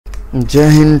Jai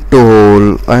Hind to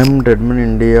all. I am Redman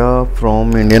India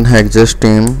from Indian Hackers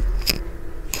team.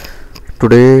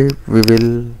 Today we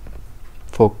will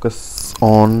focus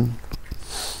on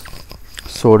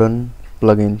shodan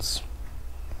plugins.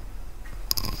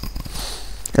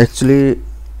 Actually,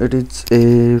 it is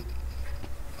a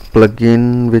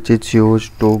plugin which is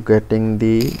used to getting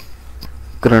the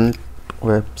current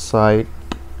website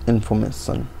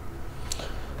information.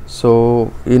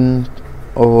 So in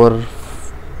our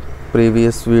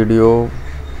previous video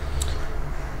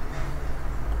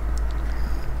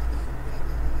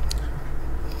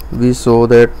we saw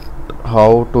that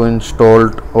how to install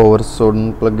our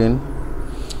shodan plugin.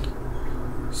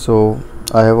 So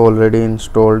I have already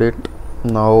installed it.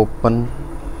 Now open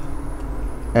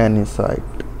any site.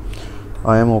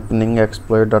 I am opening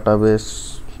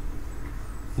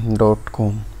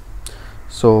exploitdatabase.com.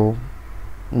 So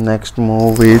next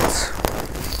move is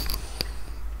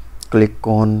click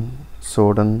on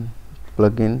shodan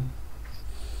plugin.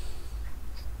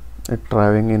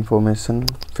 Retrieving information,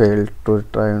 failed to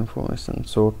retrieve information,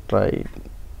 so try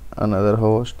another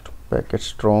host, packet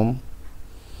storm.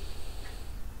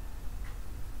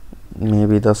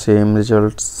 Maybe the same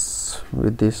results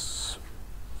with this.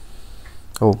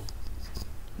 Oh,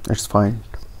 it's fine.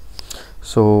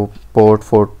 So port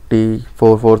 40,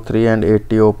 443 and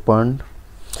 80 opened.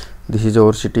 This is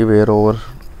our city where our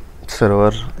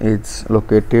server is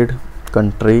located,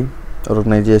 country,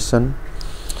 organization,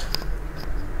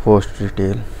 host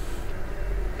detail.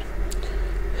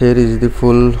 Here is the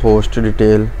full host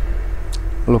detail.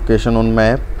 Location on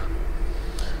map,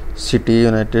 city,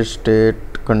 United States,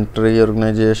 country,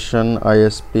 organization,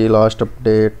 ISP, last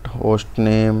update, host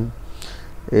name,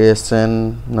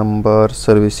 ASN number,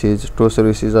 services. Two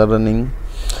services are running,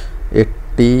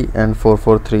 80 and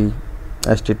 443.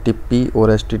 HTTP or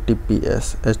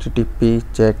HTTPS. HTTP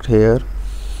checked here,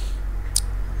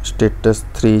 status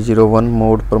 301,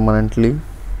 mode permanently,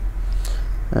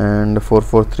 and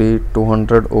 443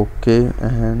 200 OK.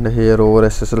 And here over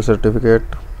SSL certificate,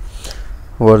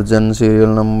 version,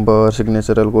 serial number,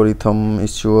 signature, algorithm,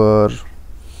 issuer,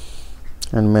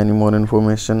 and many more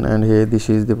information. And here this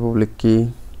is the public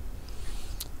key,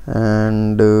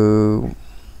 and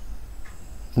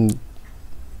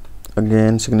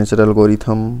again signature,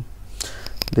 algorithm.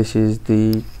 This is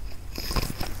the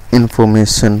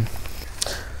information.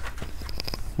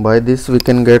 By this we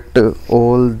can get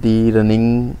all the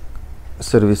running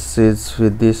services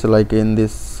with this. Like in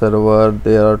this server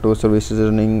there are two services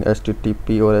running,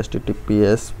 HTTP or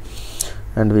HTTPS,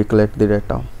 and we collect the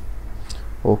data.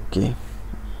 Okay,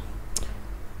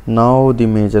 now the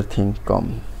major thing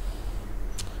comes.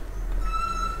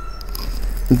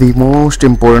 The most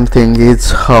important thing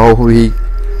is how we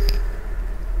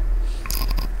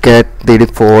get the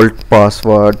default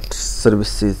password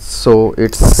services. So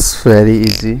it's very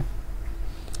easy.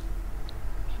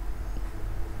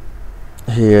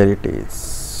 Here it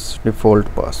is,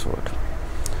 default password.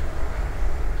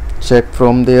 Check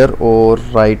from there or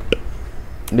write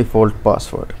default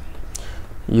password.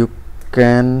 You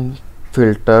can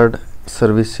filter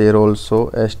service here also,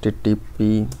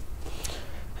 HTTP.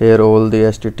 Here all the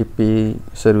HTTP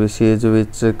services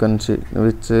which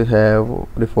have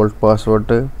default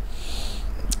password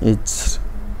is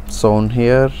shown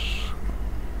here.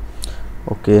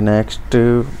 Okay, next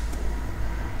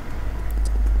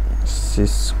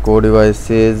Cisco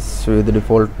devices with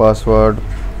default password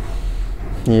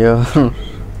here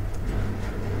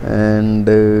and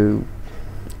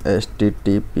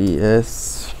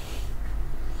HTTPS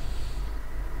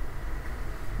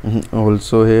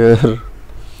also here,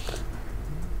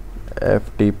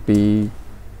 FTP.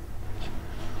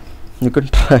 You can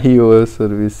try your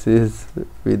services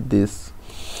with this.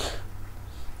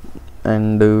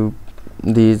 And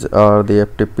these are the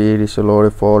FTP disallow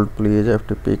default, please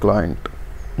FTP client.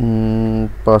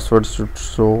 Password should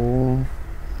show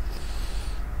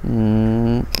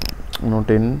not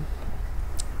in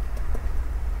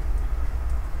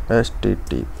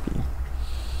HTTP.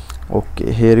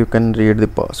 Okay, here you can read the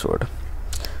password.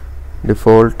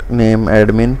 Default name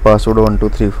admin, password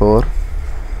 1234,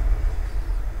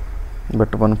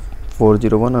 but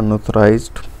 1401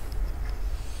 unauthorized.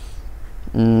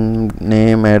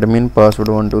 Name admin, password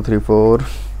 1234.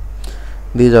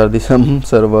 These are the some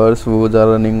servers who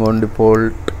are running on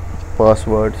default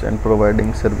passwords and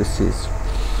providing services.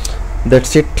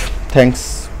 That's it.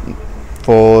 Thanks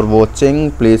for watching.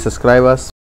 Please subscribe us.